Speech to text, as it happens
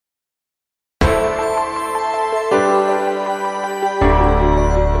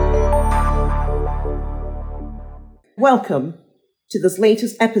Welcome to this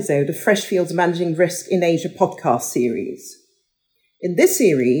latest episode of Freshfield's Managing Risk in Asia podcast series. In this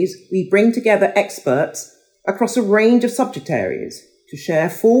series, we bring together experts across a range of subject areas to share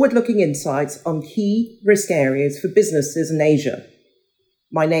forward-looking insights on key risk areas for businesses in Asia.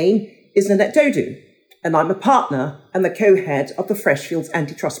 My name is Nanette Dodu, and I'm a partner and the co-head of the Freshfield's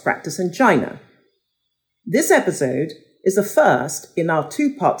antitrust practice in China. This episode is the first in our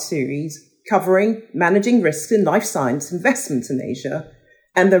two-part series covering managing risks in life science investments in Asia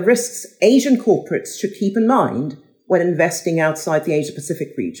and the risks Asian corporates should keep in mind when investing outside the Asia-Pacific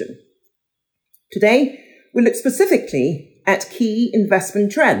region. Today, we'll look specifically at key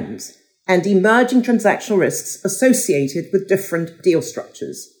investment trends and emerging transactional risks associated with different deal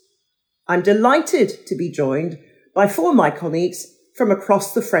structures. I'm delighted to be joined by four of my colleagues from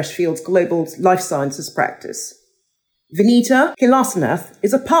across the Freshfields Global Life Sciences practice. Vinita Kilasanath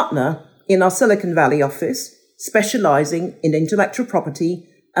is a partner in our Silicon Valley office, specializing in intellectual property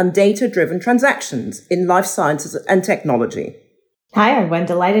and data-driven transactions in life sciences and technology. Hi, everyone.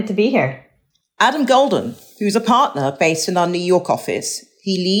 Delighted to be here. Adam Golden, who's a partner based in our New York office.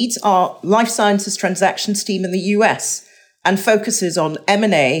 He leads our life sciences transactions team in the US and focuses on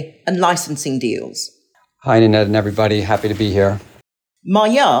M&A and licensing deals. Hi, Nanette and everybody. Happy to be here.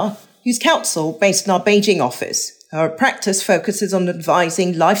 Maya, who's counsel based in our Beijing office. Her practice focuses on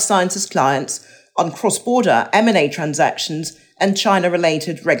advising life sciences clients on cross-border M&A transactions and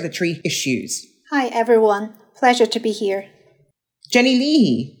China-related regulatory issues. Hi, everyone. Pleasure to be here. Jenny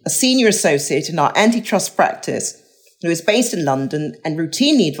Leahy, a senior associate in our antitrust practice, who is based in London and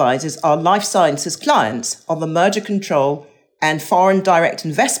routinely advises our life sciences clients on the merger control and foreign direct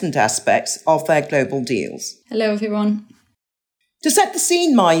investment aspects of their global deals. Hello, everyone. To set the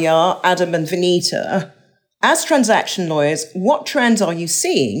scene, Maya, Adam and Vinita, as transaction lawyers, what trends are you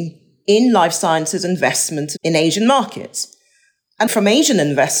seeing in life sciences investment in Asian markets and from Asian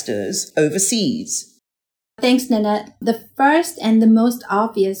investors overseas? Thanks, Nanette. The first and the most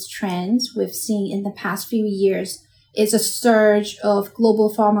obvious trends we've seen in the past few years is a surge of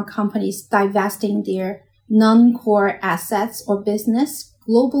global pharma companies divesting their non-core assets or business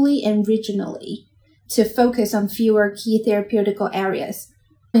globally and regionally to focus on fewer key therapeutical areas.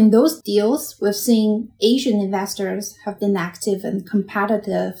 In those deals, we've seen Asian investors have been active and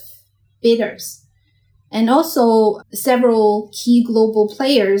competitive bidders. And also, several key global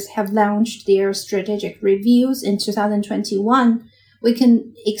players have launched their strategic reviews in 2021. We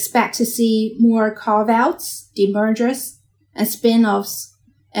can expect to see more carve-outs, demergers, and spin-offs,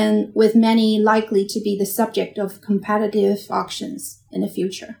 and with many likely to be the subject of competitive auctions in the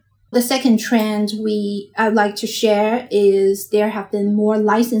future. The second trend I'd like to share is there have been more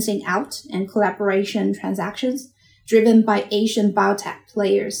licensing out and collaboration transactions driven by Asian biotech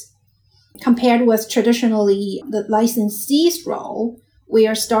players. Compared with traditionally the licensee's role, we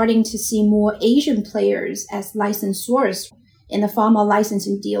are starting to see more Asian players as licensors in the pharma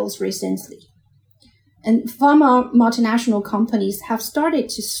licensing deals recently. And pharma multinational companies have started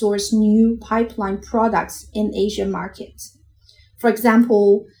to source new pipeline products in Asian markets. For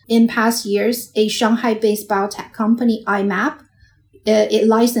example, in past years, a Shanghai-based biotech company, IMAP, it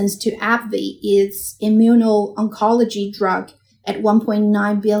licensed to AbbVie its immuno-oncology drug at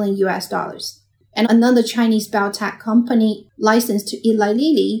 $1.9 billion. And another Chinese biotech company licensed to Eli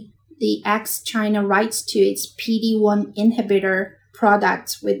Lilly the ex-China rights to its PD-1 inhibitor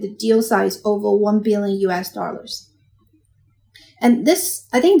product with the deal size over $1 billion. And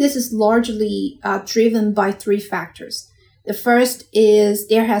I think this is largely driven by three factors. The first is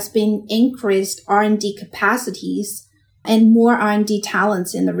there has been increased R&D capacities and more R&D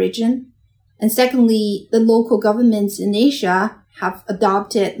talents in the region. And secondly, the local governments in Asia have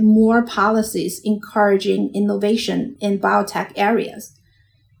adopted more policies encouraging innovation in biotech areas.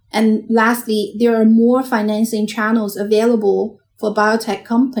 And lastly, there are more financing channels available for biotech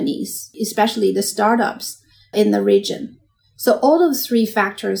companies, especially the startups in the region. So all those three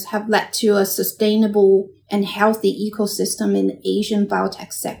factors have led to a sustainable and healthy ecosystem in the Asian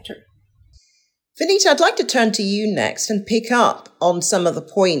biotech sector. Vinita, I'd like to turn to you next and pick up on some of the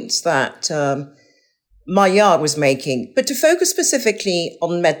points that Maya was making, but to focus specifically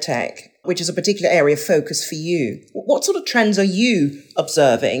on medtech, which is a particular area of focus for you. What sort of trends are you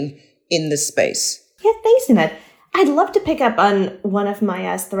observing in this space? Yeah, thanks, Nanette. I'd love to pick up on one of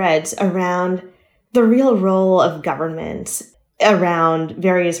Maya's threads around the real role of government around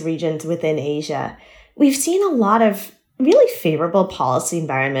various regions within Asia. We've seen a lot of really favorable policy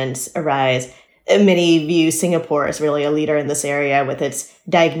environments arise. Many view Singapore as really a leader in this area with its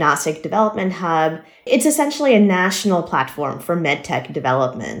diagnostic development hub. It's essentially a national platform for medtech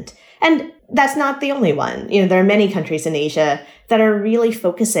development. And that's not the only one. There are many countries in Asia that are really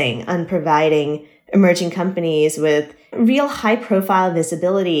focusing on providing emerging companies with real high-profile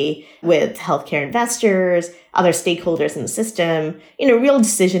visibility with healthcare investors, other stakeholders in the system, real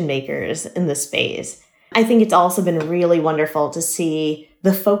decision makers in the space. I think it's also been really wonderful to see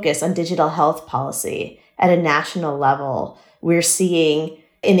the focus on digital health policy at a national level. We're seeing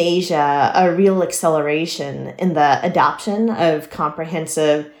in Asia a real acceleration in the adoption of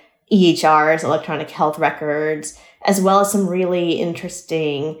comprehensive EHRs, electronic health records, as well as some really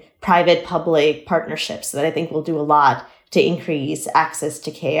interesting private-public partnerships that I think will do a lot to increase access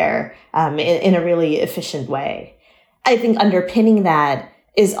to care in a really efficient way. I think underpinning that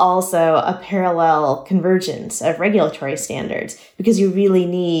is also a parallel convergence of regulatory standards, because you really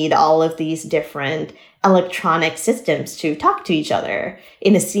need all of these different electronic systems to talk to each other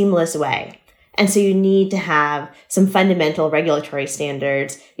in a seamless way. And so you need to have some fundamental regulatory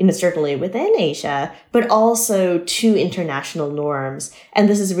standards, certainly within Asia, but also to international norms. And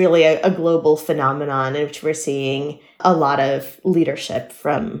this is really a global phenomenon in which we're seeing a lot of leadership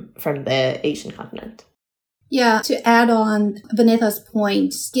from the Asian continent. Yeah, to add on Vanessa's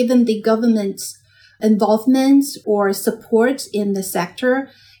point, given the government's involvement or support in the sector,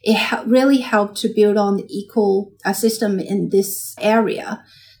 it really helped to build on the ecosystem in this area.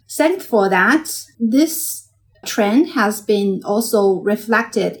 Thanks for that, this trend has been also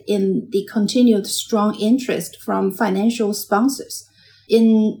reflected in the continued strong interest from financial sponsors.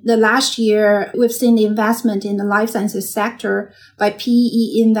 In the last year, we've seen the investment in the life sciences sector by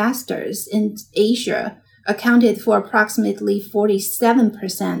PE investors in Asia accounted for approximately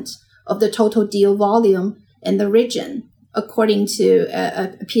 47% of the total deal volume in the region, according to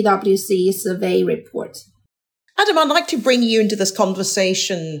a PwC survey report. Adam, I'd like to bring you into this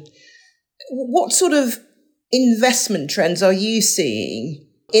conversation. What sort of investment trends are you seeing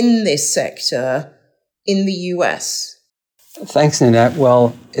in this sector in the US? Thanks, Nanette.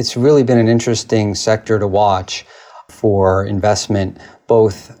 Well, it's really been an interesting sector to watch for investment,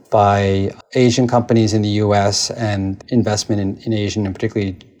 both by Asian companies in the US and investment in Asian and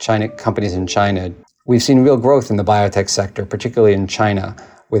particularly China companies in China. We've seen real growth in the biotech sector, particularly in China,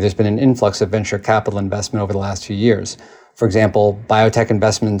 where there's been an influx of venture capital investment over the last few years. For example, biotech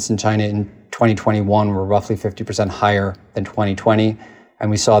investments in China in 2021 were roughly 50% higher than 2020, and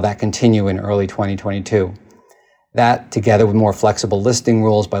we saw that continue in early 2022. That, together with more flexible listing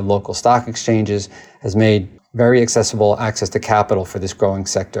rules by local stock exchanges, has made very accessible access to capital for this growing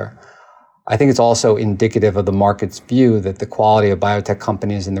sector. I think it's also indicative of the market's view that the quality of biotech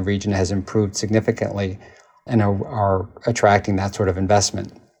companies in the region has improved significantly and are attracting that sort of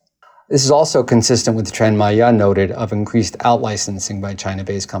investment. This is also consistent with the trend Maya noted of increased out-licensing by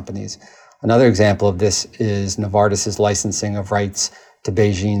China-based companies. Another example of this is Novartis' licensing of rights to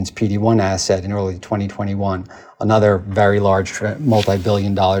BeiGene's PD-1 asset in early 2021, another very large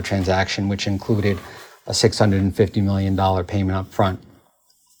multi-billion-dollar transaction which included a $650 million payment up front.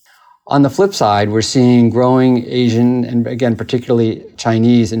 On the flip side, we're seeing growing Asian and, again, particularly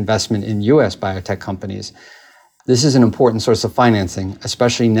Chinese investment in U.S. biotech companies. This is an important source of financing,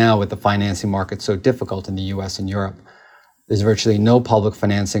 especially now with the financing market so difficult in the U.S. and Europe. There's virtually no public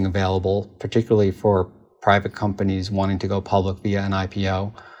financing available, particularly for private companies wanting to go public via an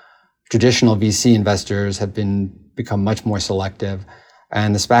IPO. Traditional VC investors have become much more selective,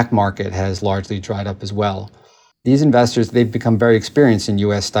 and the SPAC market has largely dried up as well. These investors, they've become very experienced in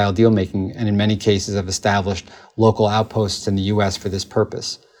U.S.-style deal-making and in many cases have established local outposts in the U.S. for this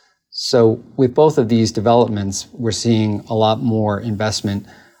purpose. So with both of these developments, we're seeing a lot more investment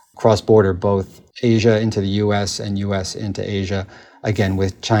cross-border, both Asia into the U.S. and U.S. into Asia, again,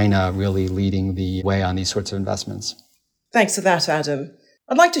 with China really leading the way on these sorts of investments. Thanks for that, Adam.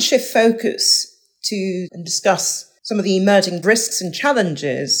 I'd like to shift focus to discuss some of the emerging risks and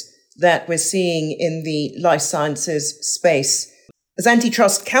challenges that we're seeing in the life sciences space. As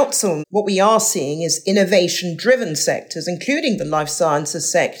antitrust counsel, what we are seeing is innovation-driven sectors, including the life sciences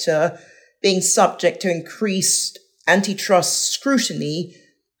sector, being subject to increased antitrust scrutiny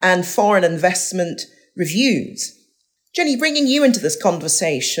and foreign investment reviews. Jenny, bringing you into this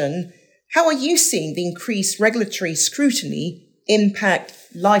conversation, how are you seeing the increased regulatory scrutiny impact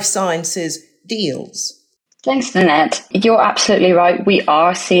life sciences deals? Thanks, Nanette. You're absolutely right. We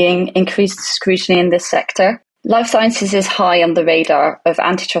are seeing increased scrutiny in this sector. Life sciences is high on the radar of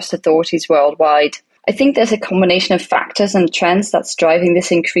antitrust authorities worldwide. I think there's a combination of factors and trends that's driving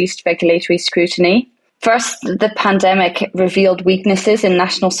this increased regulatory scrutiny. First, the pandemic revealed weaknesses in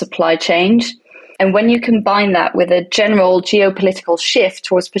national supply chains. And when you combine that with a general geopolitical shift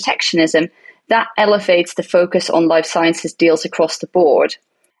towards protectionism, that elevates the focus on life sciences deals across the board.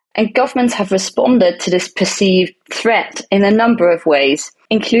 And governments have responded to this perceived threat in a number of ways,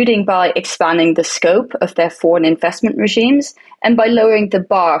 including by expanding the scope of their foreign investment regimes and by lowering the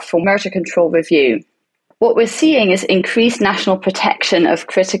bar for merger control review. What we're seeing is increased national protection of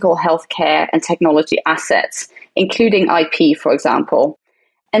critical healthcare and technology assets, including IP, for example.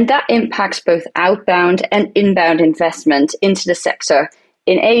 And that impacts both outbound and inbound investment into the sector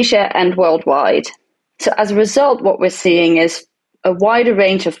in Asia and worldwide. So as a result, what we're seeing is a wider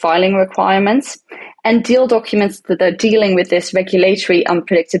range of filing requirements and deal documents that are dealing with this regulatory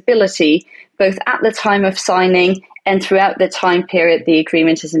unpredictability, both at the time of signing and throughout the time period the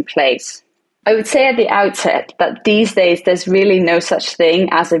agreement is in place. I would say at the outset that these days there's really no such thing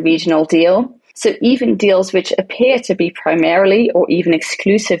as a regional deal. So even deals which appear to be primarily or even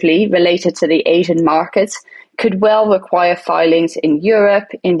exclusively related to the Asian markets could well require filings in Europe,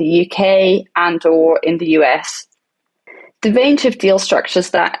 in the UK, and or in the US. The range of deal structures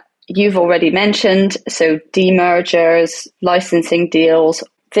that you've already mentioned, so demergers, licensing deals,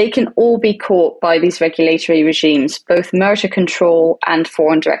 they can all be caught by these regulatory regimes, both merger control and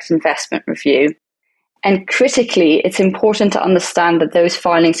foreign direct investment review. And critically, it's important to understand that those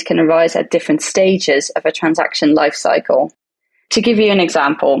filings can arise at different stages of a transaction lifecycle. To give you an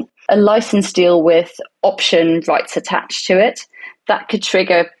example, a license deal with option rights attached to it, that could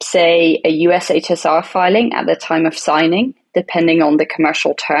trigger, say, a US HSR filing at the time of signing, depending on the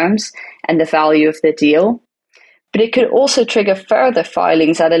commercial terms and the value of the deal. But it could also trigger further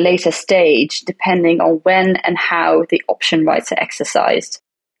filings at a later stage, depending on when and how the option rights are exercised.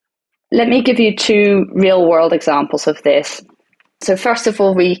 Let me give you two real-world examples of this. So first of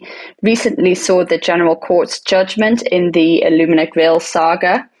all, we recently saw the General Court's judgment in the Illumina Grill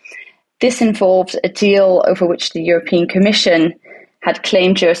saga. This involved a deal over which the European Commission had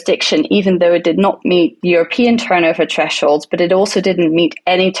claimed jurisdiction, even though it did not meet European turnover thresholds, but it also didn't meet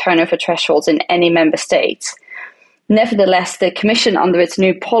any turnover thresholds in any member states. Nevertheless, the Commission, under its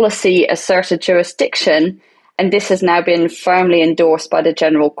new policy, asserted jurisdiction, and this has now been firmly endorsed by the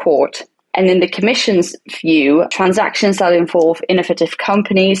General Court. And in the Commission's view, transactions that involve innovative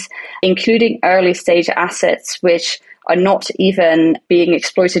companies, including early-stage assets which are not even being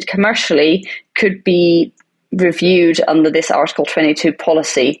exploited commercially, could be reviewed under this Article 22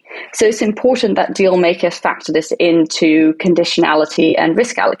 policy. So it's important that deal makers factor this into conditionality and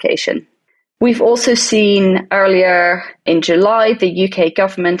risk allocation. We've also seen earlier in July the UK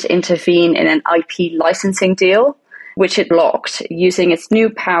government intervene in an IP licensing deal, which it blocked using its new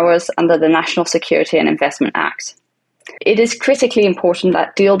powers under the National Security and Investment Act. It is critically important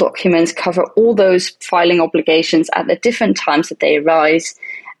that deal documents cover all those filing obligations at the different times that they arise,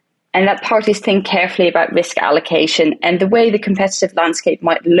 and that parties think carefully about risk allocation and the way the competitive landscape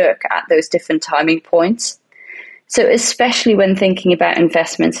might look at those different timing points. So especially when thinking about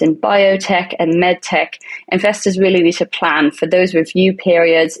investments in biotech and medtech, investors really need to plan for those review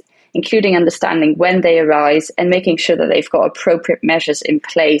periods, including understanding when they arise and making sure that they've got appropriate measures in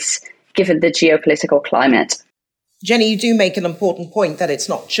place given the geopolitical climate. Jenny, you do make an important point that it's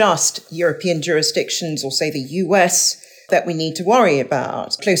not just European jurisdictions or, say, the US that we need to worry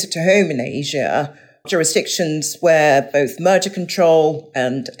about. Closer to home in Asia, jurisdictions where both merger control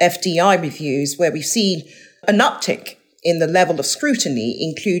and FDI reviews, where we've seen an uptick in the level of scrutiny,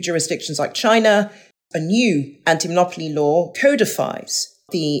 include jurisdictions like China. A new anti-monopoly law codifies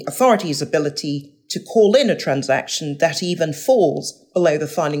the authority's ability to call in a transaction that even falls below the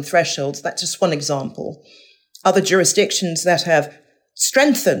filing thresholds. That's just one example. Other jurisdictions that have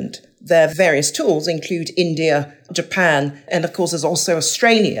strengthened their various tools include India, Japan, and of course there's also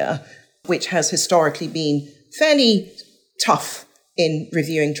Australia, which has historically been fairly tough in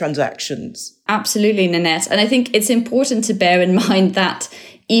reviewing transactions. Absolutely, Nanette. And I think it's important to bear in mind that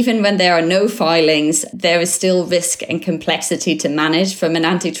even when there are no filings, there is still risk and complexity to manage from an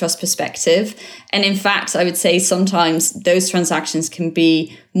antitrust perspective. And in fact, I would say sometimes those transactions can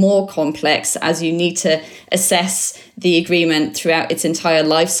be more complex as you need to assess the agreement throughout its entire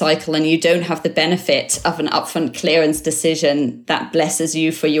life cycle, and you don't have the benefit of an upfront clearance decision that blesses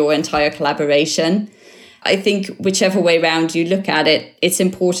you for your entire collaboration. I think whichever way round you look at it, it's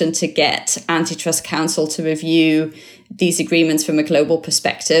important to get antitrust counsel to review these agreements from a global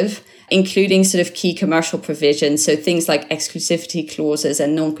perspective, including sort of key commercial provisions. So things like exclusivity clauses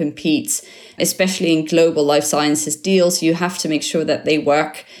and non-competes, especially in global life sciences deals, you have to make sure that they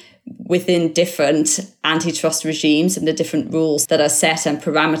work within different antitrust regimes and the different rules that are set and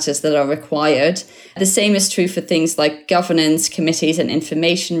parameters that are required. The same is true for things like governance committees and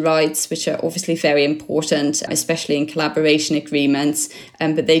information rights, which are obviously very important, especially in collaboration agreements,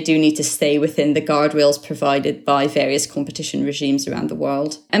 but they do need to stay within the guardrails provided by various competition regimes around the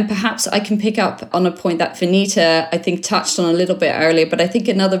world. And perhaps I can pick up on a point that Vinita, I think, touched on a little bit earlier, but I think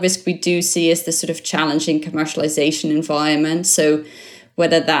another risk we do see is the sort of challenging commercialization environment. So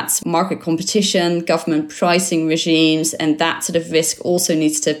whether that's market competition, government pricing regimes, and that sort of risk also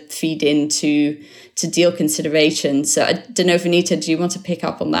needs to feed into deal considerations. So I don't know, Vinita, do you want to pick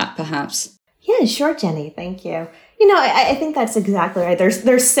up on that perhaps? Yeah, sure, Jenny. Thank you. I think that's exactly right.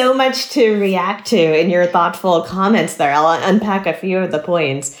 There's so much to react to in your thoughtful comments there. I'll unpack a few of the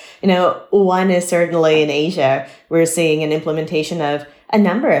points. One is certainly in Asia, we're seeing an implementation of a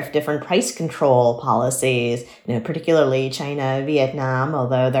number of different price control policies, particularly China, Vietnam,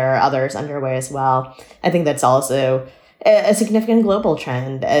 although there are others underway as well. I think that's also a significant global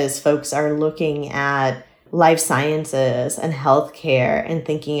trend as folks are looking at life sciences and healthcare and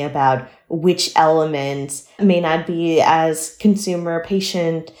thinking about which elements may not be as consumer,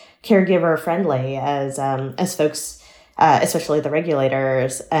 patient, caregiver friendly as folks, especially the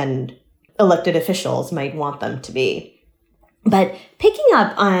regulators and elected officials, might want them to be. But picking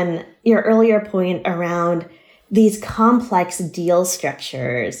up on your earlier point around these complex deal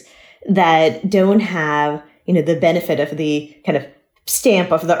structures that don't have, the benefit of the kind of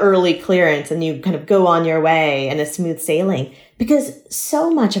stamp of the early clearance and you kind of go on your way and a smooth sailing, because so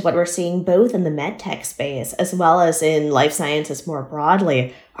much of what we're seeing both in the medtech space as well as in life sciences more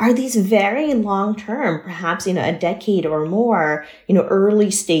broadly are these very long-term, perhaps, a decade or more, early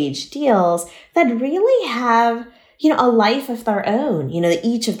stage deals that really have a life of their own.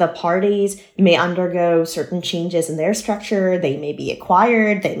 Each of the parties may undergo certain changes in their structure. They may be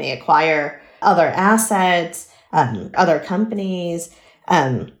acquired. They may acquire other assets, other companies,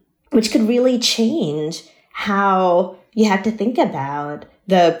 which could really change how you have to think about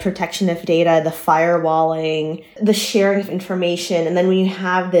the protection of data, the firewalling, the sharing of information. And then when you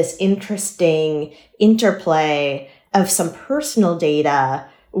have this interesting interplay of some personal data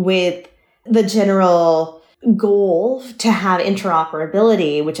with the general goal to have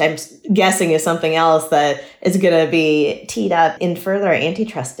interoperability, which I'm guessing is something else that is going to be teed up in further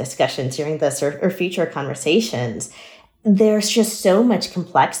antitrust discussions during this or future conversations. There's just so much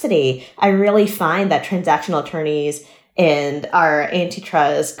complexity. I really find that transactional attorneys and our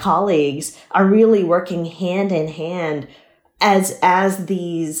antitrust colleagues are really working hand in hand as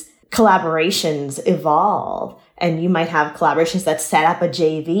these collaborations evolve. And you might have collaborations that set up a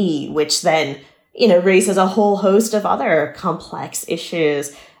JV, which then raises a whole host of other complex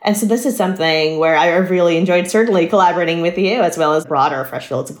issues. And so this is something where I've really enjoyed certainly collaborating with you as well as broader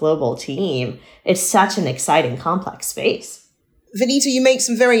Freshfield's global team. It's such an exciting, complex space. Vinita, you make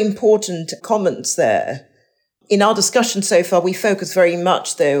some very important comments there. In our discussion so far, we focus very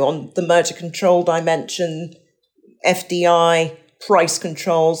much, though, on the merger control dimension, FDI, price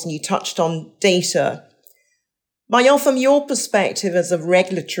controls, and you touched on data. Mayal, from your perspective as a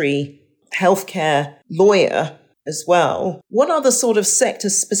regulatory healthcare lawyer as well, what are the sort of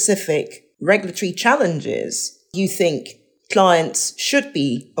sector-specific regulatory challenges you think clients should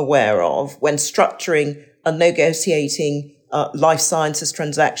be aware of when structuring and negotiating life sciences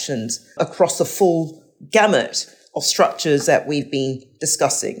transactions across the full gamut of structures that we've been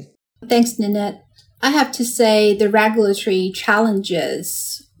discussing? Thanks, Nanette. I have to say the regulatory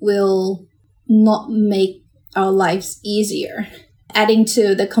challenges will not make our lives easier. Adding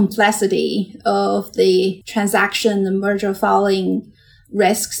to the complexity of the transaction and merger filing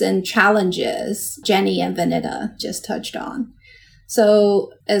risks and challenges Jenny and Vinita just touched on.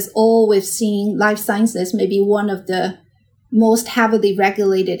 So as all we've seen, life sciences may be one of the most heavily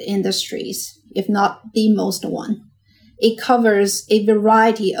regulated industries, if not the most one. It covers a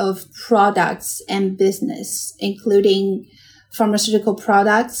variety of products and business, including pharmaceutical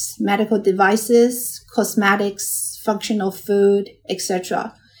products, medical devices, cosmetics, functional food,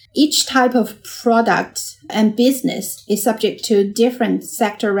 etc. Each type of product and business is subject to different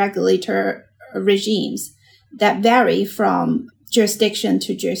sector regulator regimes that vary from jurisdiction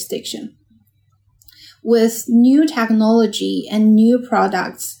to jurisdiction. With new technology and new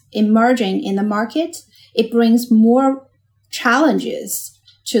products emerging in the market, it brings more challenges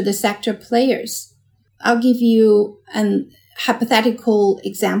to the sector players. I'll give you a hypothetical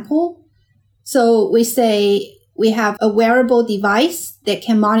example. So we say we have a wearable device that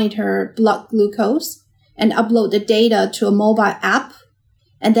can monitor blood glucose and upload the data to a mobile app.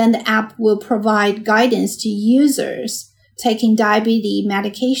 And then the app will provide guidance to users taking diabetes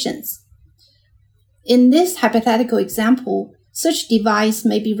medications. In this hypothetical example, such device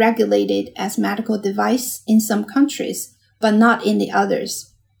may be regulated as medical device in some countries, but not in the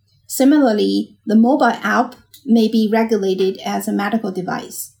others. Similarly, the mobile app may be regulated as a medical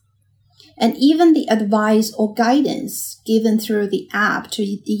device. And even the advice or guidance given through the app to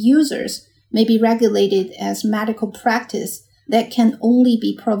the users may be regulated as medical practice that can only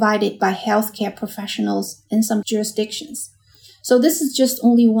be provided by healthcare professionals in some jurisdictions. So this is just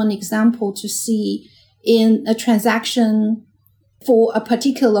only one example to see in a transaction for a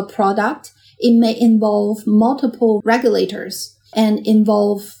particular product. It may involve multiple regulators and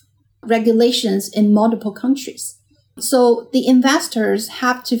involve regulations in multiple countries. So the investors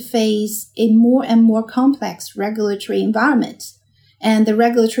have to face a more and more complex regulatory environment, and the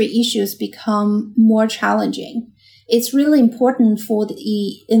regulatory issues become more challenging. It's really important for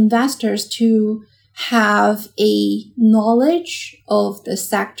the investors to have a knowledge of the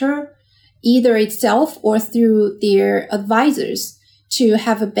sector, either itself or through their advisors, to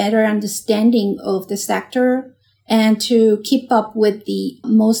have a better understanding of the sector and to keep up with the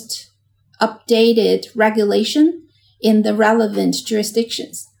most updated regulation in the relevant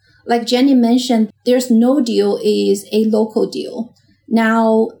jurisdictions. Like Jenny mentioned, there's no deal is a local deal.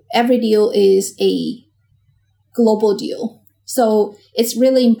 Now every deal is a global deal. So it's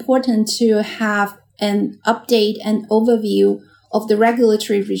really important to have an update and overview of the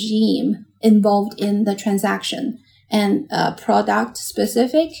regulatory regime involved in the transaction, and product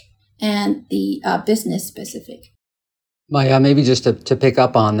specific and the business specific. Maya, maybe just to pick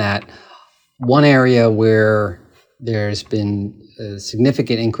up on that, one area where there's been a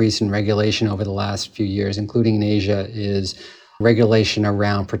significant increase in regulation over the last few years, including in Asia, is regulation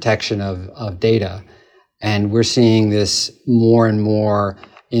around protection of data. And we're seeing this more and more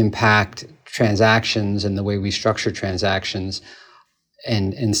impact transactions and the way we structure transactions,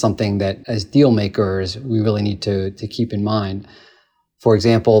 and something that as deal makers, we really need to keep in mind. For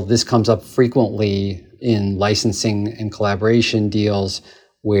example, this comes up frequently in licensing and collaboration deals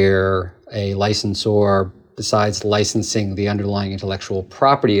where a licensor, besides licensing the underlying intellectual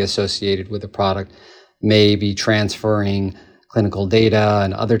property associated with the product, may be transferring clinical data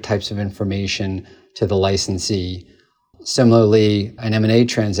and other types of information to the licensee. Similarly, an M&A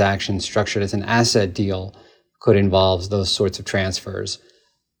transaction structured as an asset deal could involve those sorts of transfers.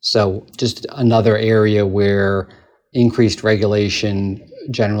 So just another area where increased regulation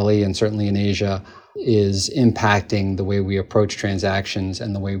generally, and certainly in Asia, is impacting the way we approach transactions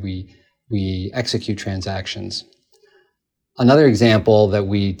and the way we execute transactions. Another example that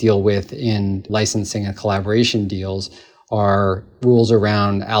we deal with in licensing and collaboration deals are rules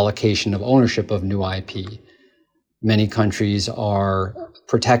around allocation of ownership of new IP. Many countries are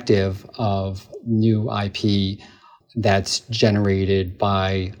protective of new IP that's generated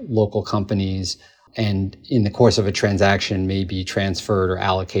by local companies and in the course of a transaction may be transferred or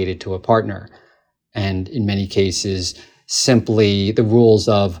allocated to a partner. And in many cases, simply the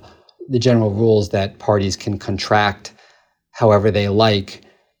general rules that parties can contract however they like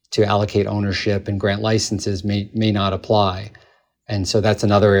to allocate ownership and grant licenses may not apply. And so that's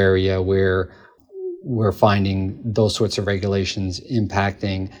another area where we're finding those sorts of regulations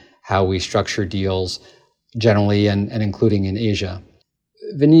impacting how we structure deals generally and including in Asia.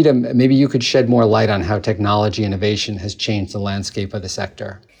 Vinita, maybe you could shed more light on how technology innovation has changed the landscape of the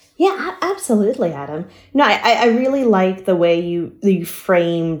sector. Yeah, absolutely, Adam. No, I really like the way you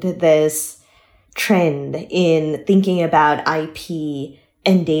framed this trend in thinking about IP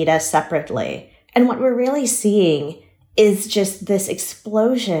and data separately. And what we're really seeing is just this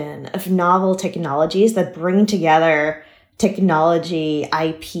explosion of novel technologies that bring together technology,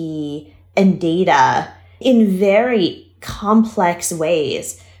 IP, and data in very complex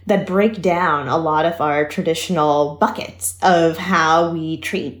ways that break down a lot of our traditional buckets of how we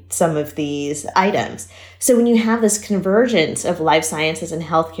treat some of these items. So when you have this convergence of life sciences and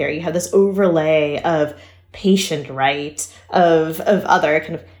healthcare, you have this overlay of patient rights, of other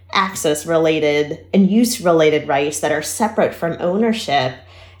kind of access-related and use-related rights that are separate from ownership,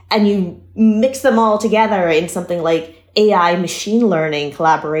 and you mix them all together in something like AI machine learning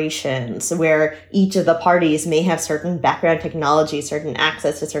collaborations, where each of the parties may have certain background technology, certain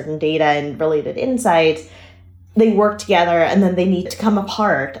access to certain data and related insights. They work together and then they need to come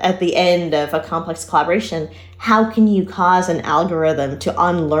apart at the end of a complex collaboration. How can you cause an algorithm to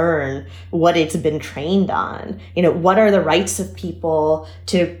unlearn what it's been trained on? What are the rights of people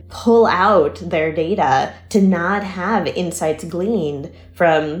to pull out their data, to not have insights gleaned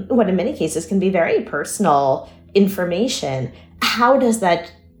from what in many cases can be very personal information? How does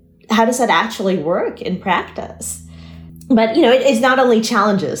that actually work in practice? But, it's not only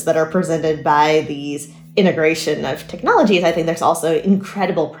challenges that are presented by these integration of technologies. I think there's also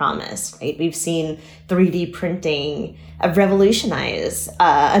incredible promise, right? We've seen 3D printing revolutionize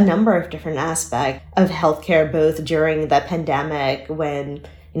a number of different aspects of healthcare, both during the pandemic when,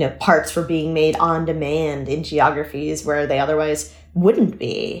 parts were being made on demand in geographies where they otherwise wouldn't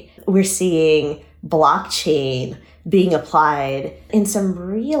be. We're seeing blockchain being applied in some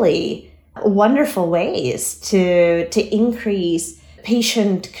really wonderful ways to increase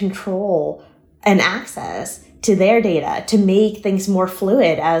patient control and access to their data, to make things more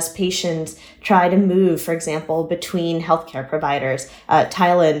fluid as patients try to move, for example, between healthcare providers.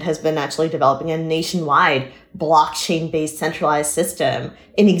 Thailand has been actually developing a nationwide blockchain-based centralized system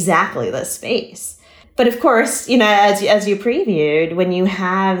in exactly this space. But of course, as you previewed, when you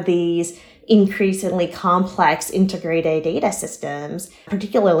have these increasingly complex integrated data systems,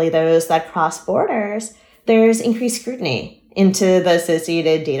 particularly those that cross borders, there's increased scrutiny into the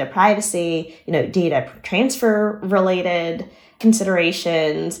associated data privacy, data transfer related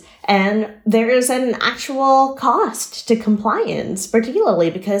considerations. And there's an actual cost to compliance, particularly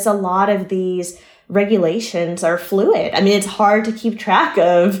because a lot of these regulations are fluid. I mean, it's hard to keep track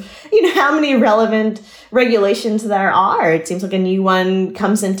of, how many relevant regulations there are. It seems like a new one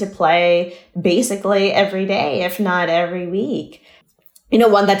comes into play basically every day, if not every week.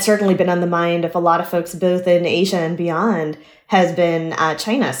 One that's certainly been on the mind of a lot of folks, both in Asia and beyond, has been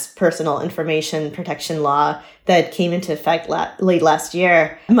China's personal information protection law that came into effect late last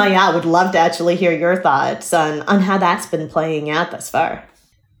year. Maya, would love to actually hear your thoughts on how that's been playing out thus far.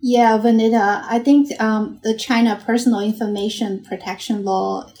 Yeah, Vanita, I think the China personal information protection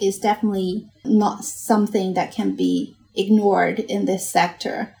law is definitely not something that can be ignored in this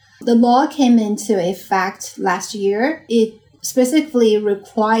sector. The law came into effect last year. It specifically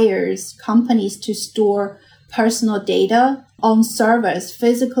requires companies to store personal data on servers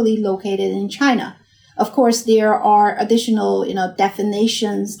physically located in China. Of course, there are additional,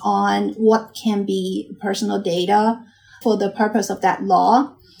 definitions on what can be personal data for the purpose of that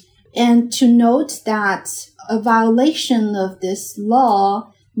law. And to note that a violation of this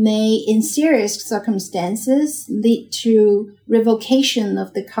law may, in serious circumstances, lead to revocation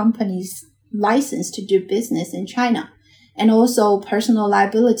of the company's license to do business in China. And also personal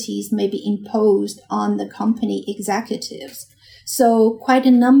liabilities may be imposed on the company executives. So quite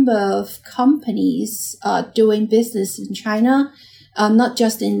a number of companies doing business in China, not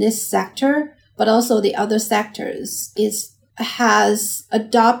just in this sector, but also the other sectors, has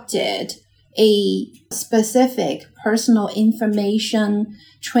adopted a specific personal information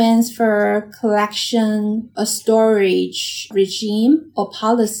transfer, collection, or storage regime or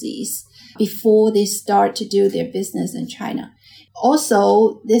policies before they start to do their business in China.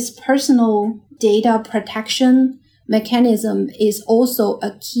 Also, this personal data protection mechanism is also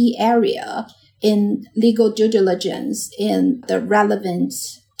a key area in legal due diligence in the relevant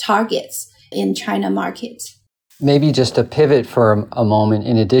targets in China market. Maybe just to pivot for a moment,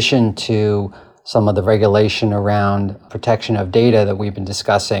 in addition to some of the regulation around protection of data that we've been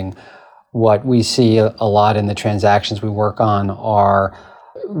discussing, what we see a lot in the transactions we work on are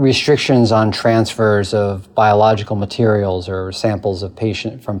restrictions on transfers of biological materials or samples of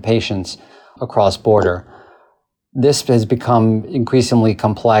from patients across border. This has become increasingly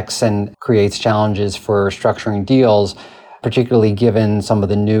complex and creates challenges for structuring deals, particularly given some of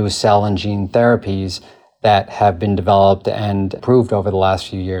the new cell and gene therapies that have been developed and approved over the last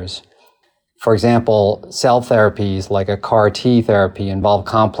few years. For example, cell therapies like a CAR T therapy involve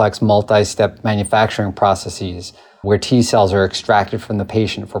complex multi-step manufacturing processes where T cells are extracted from the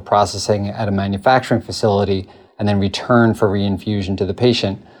patient for processing at a manufacturing facility and then returned for reinfusion to the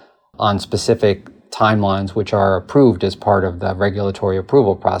patient on specific timelines which are approved as part of the regulatory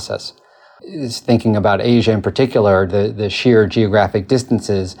approval process. Thinking about Asia in particular, the sheer geographic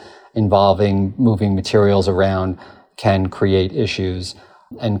distances involving moving materials around can create issues,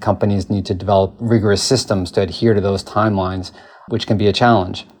 and companies need to develop rigorous systems to adhere to those timelines, which can be a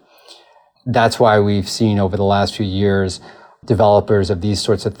challenge. That's why we've seen over the last few years, developers of these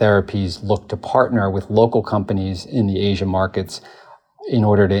sorts of therapies look to partner with local companies in the Asian markets in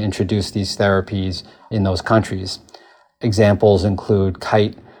order to introduce these therapies in those countries. Examples include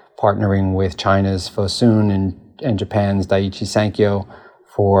Kite partnering with China's Fosun and Japan's Daiichi Sankyo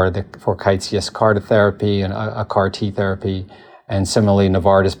for Kite's Yescarta therapy and a CAR T therapy, and similarly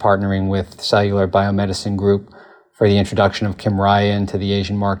Novartis partnering with Cellular Biomedicine Group for the introduction of Kymriah into the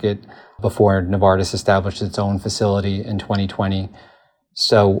Asian market before Novartis established its own facility in 2020.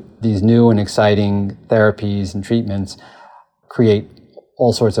 So these new and exciting therapies and treatments create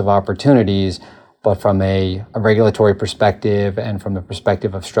all sorts of opportunities, But from a regulatory perspective and from the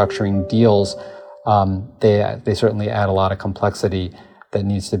perspective of structuring deals, they certainly add a lot of complexity that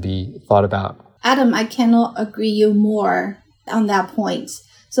needs to be thought about. Adam, I cannot agree you more on that point.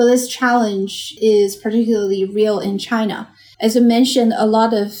 So this challenge is particularly real in China. As you mentioned, a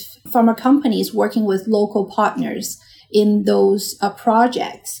lot of pharma companies working with local partners in those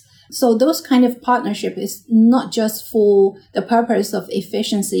projects. So those kind of partnership is not just for the purpose of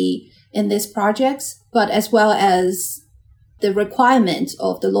efficiency in these projects, but as well as the requirement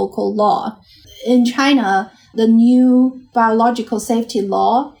of the local law. In China, the new biological safety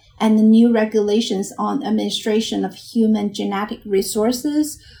law and the new regulations on administration of human genetic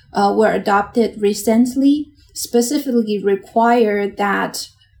resources were adopted recently, specifically require that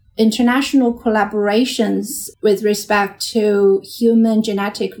international collaborations with respect to human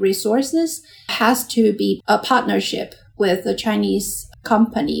genetic resources has to be a partnership with a Chinese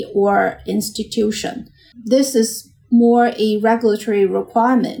company or institution. This is more a regulatory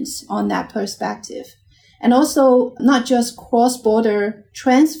requirement on that perspective. And also not just cross-border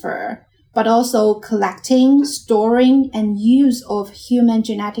transfer, but also collecting, storing, and use of human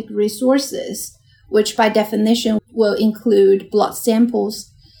genetic resources, which by definition will include blood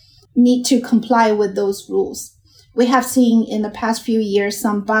samples, need to comply with those rules. We have seen in the past few years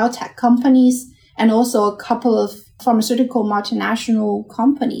some biotech companies and also a couple of pharmaceutical multinational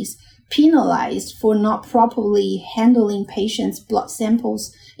companies penalized for not properly handling patients' blood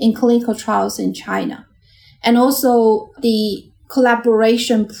samples in clinical trials in China. And also the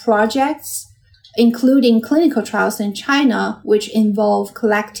collaboration projects, including clinical trials in China, which involve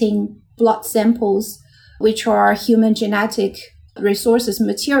collecting blood samples, which are human genetic resources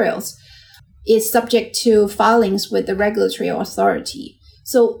materials, is subject to filings with the regulatory authority.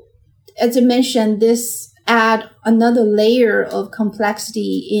 So as I mentioned, this add another layer of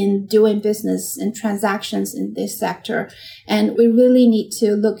complexity in doing business and transactions in this sector. And we really need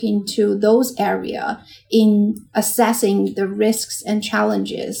to look into those areas in assessing the risks and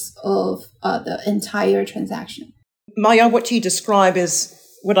challenges of the entire transaction. Maya, what you describe is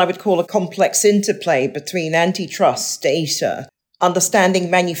what I would call a complex interplay between antitrust data,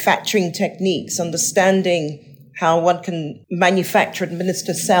 understanding manufacturing techniques, understanding how one can manufacture,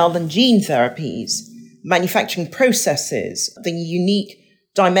 administer cell and gene therapies, manufacturing processes, the unique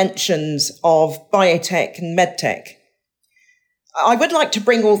dimensions of biotech and medtech. I would like to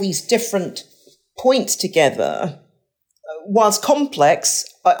bring all these different points together. Whilst complex,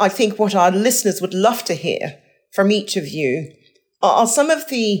 I think what our listeners would love to hear from each of you are some of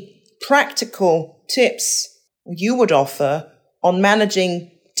the practical tips you would offer on managing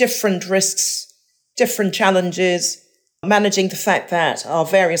different risks, different challenges, managing the fact that our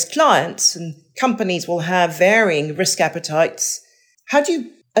various clients and companies will have varying risk appetites. How do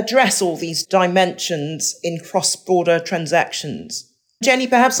you address all these dimensions in cross-border transactions? Jenny,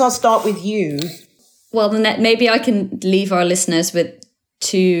 perhaps I'll start with you. Well, maybe I can leave our listeners with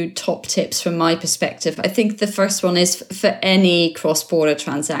two top tips from my perspective. I think the first one is for any cross-border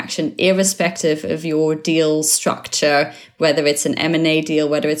transaction, irrespective of your deal structure, whether it's an M&A deal,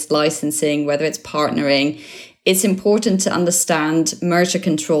 whether it's licensing, whether it's partnering, it's important to understand merger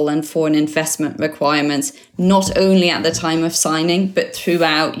control and foreign investment requirements, not only at the time of signing, but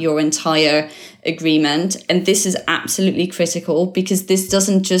throughout your entire agreement. And this is absolutely critical because this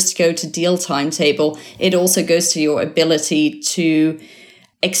doesn't just go to deal timetable, it also goes to your ability to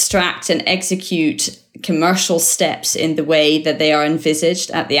extract and execute commercial steps in the way that they are envisaged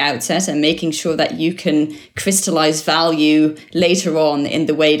at the outset, and making sure that you can crystallize value later on in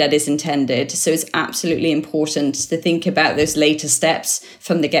the way that is intended. So it's absolutely important to think about those later steps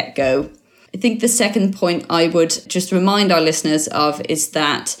from the get-go. I think the second point I would just remind our listeners of is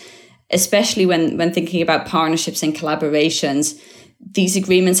that, especially when thinking about partnerships and collaborations, these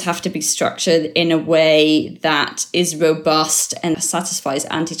agreements have to be structured in a way that is robust and satisfies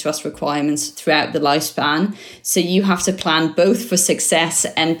antitrust requirements throughout the lifespan. So you have to plan both for success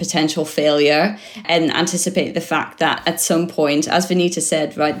and potential failure, and anticipate the fact that at some point, as Vinita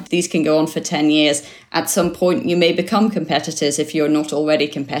said, right, these can go on for 10 years. At some point, you may become competitors if you're not already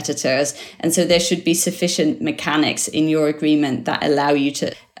competitors. And so there should be sufficient mechanics in your agreement that allow you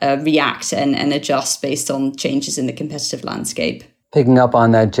to react and adjust based on changes in the competitive landscape. Picking up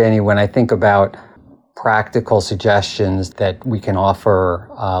on that, Jenny, when I think about practical suggestions that we can offer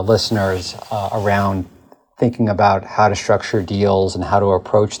listeners around thinking about how to structure deals and how to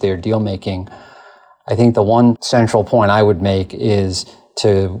approach their deal making, I think the one central point I would make is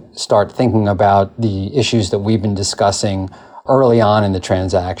to start thinking about the issues that we've been discussing early on in the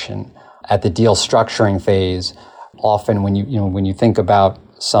transaction. At the deal structuring phase, often when you think about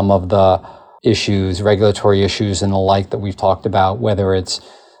some of the issues, regulatory issues and the like that we've talked about, whether it's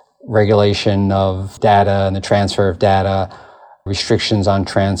regulation of data and the transfer of data, restrictions on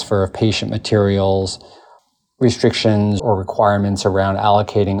transfer of patient materials, restrictions or requirements around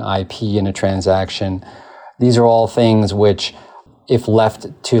allocating IP in a transaction. These are all things which, if left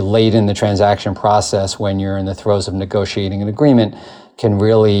too late in the transaction process when you're in the throes of negotiating an agreement, can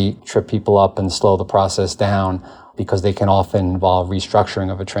really trip people up and slow the process down because they can often involve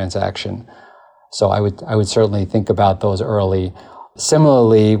restructuring of a transaction. So I would certainly think about those early.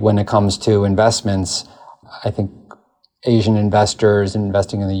 Similarly, when it comes to investments, I think Asian investors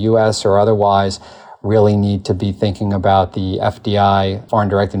investing in the US or otherwise really need to be thinking about the FDI, foreign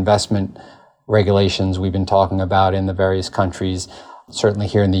direct investment regulations we've been talking about in the various countries. Certainly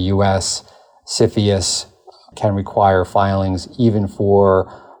here in the US, CFIUS can require filings even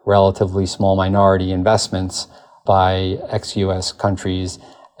for relatively small minority investments by ex-US countries.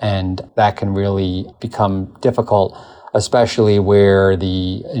 And that can really become difficult, especially where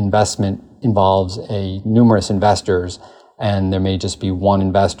the investment involves numerous investors and there may just be one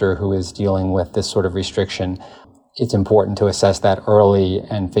investor who is dealing with this sort of restriction. It's important to assess that early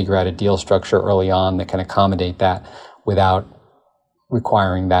and figure out a deal structure early on that can accommodate that without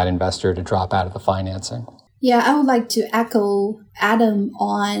requiring that investor to drop out of the financing. Yeah, I would like to echo Adam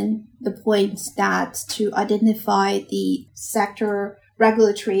on the points that to identify the sector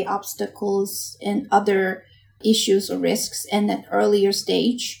regulatory obstacles and other issues or risks in an earlier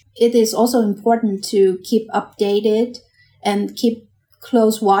stage. It is also important to keep updated and keep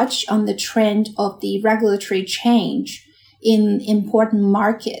close watch on the trend of the regulatory change in important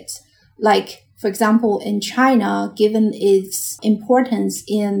markets. Like, for example, in China, given its importance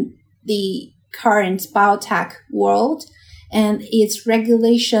in the current biotech world and its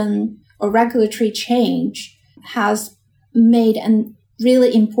regulation or regulatory change has made an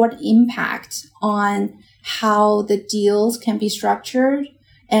really important impact on how the deals can be structured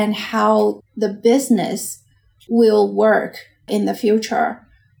and how the business will work in the future.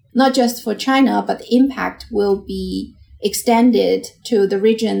 Not just for China, but the impact will be extended to the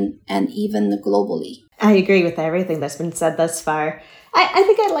region and even globally. I agree with everything that's been said thus far. I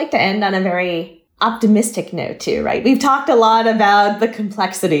think I'd like to end on a very optimistic note too, right? We've talked a lot about the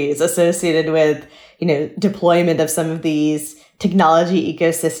complexities associated with, deployment of some of these technology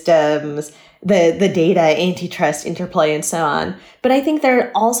ecosystems, the data, antitrust interplay, and so on. But I think there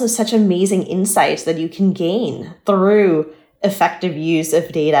are also such amazing insights that you can gain through effective use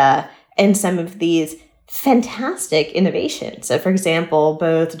of data and some of these fantastic innovations. So, for example,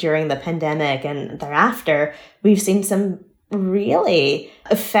 both during the pandemic and thereafter, we've seen some really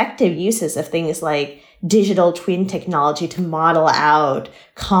effective uses of things like digital twin technology to model out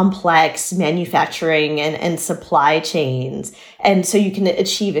complex manufacturing and supply chains. And so you can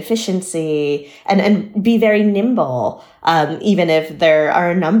achieve efficiency and be very nimble, even if there are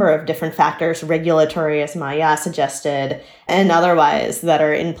a number of different factors, regulatory, as Maya suggested, and otherwise that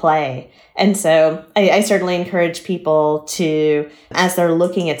are in play. And so I certainly encourage people to, as they're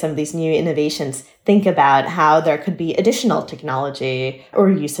looking at some of these new innovations, think about how there could be additional technology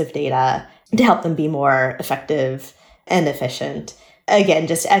or use of data to help them be more effective and efficient. Again,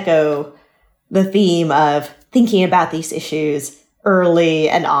 just echo the theme of thinking about these issues early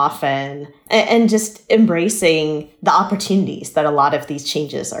and often, and just embracing the opportunities that a lot of these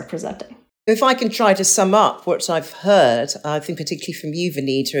changes are presenting. If I can try to sum up what I've heard, I think particularly from you,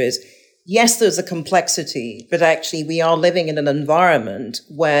 Vinita, is yes, there's a complexity, but actually we are living in an environment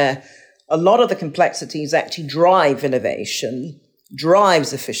where a lot of the complexities actually drive innovation,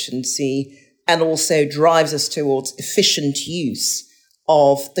 drives efficiency, and also drives us towards efficient use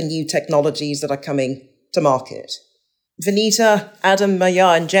of the new technologies that are coming to market. Vinita, Adam, Maya,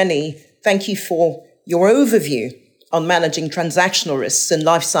 and Jenny, thank you for your overview on managing transactional risks in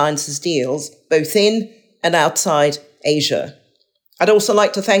life sciences deals, both in and outside Asia. I'd also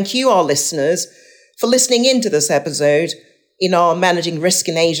like to thank you, our listeners, for listening in to this episode in our Managing Risk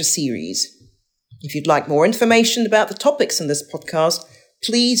in Asia series. If you'd like more information about the topics in this podcast,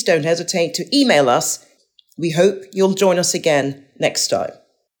 please don't hesitate to email us. We hope you'll join us again next time.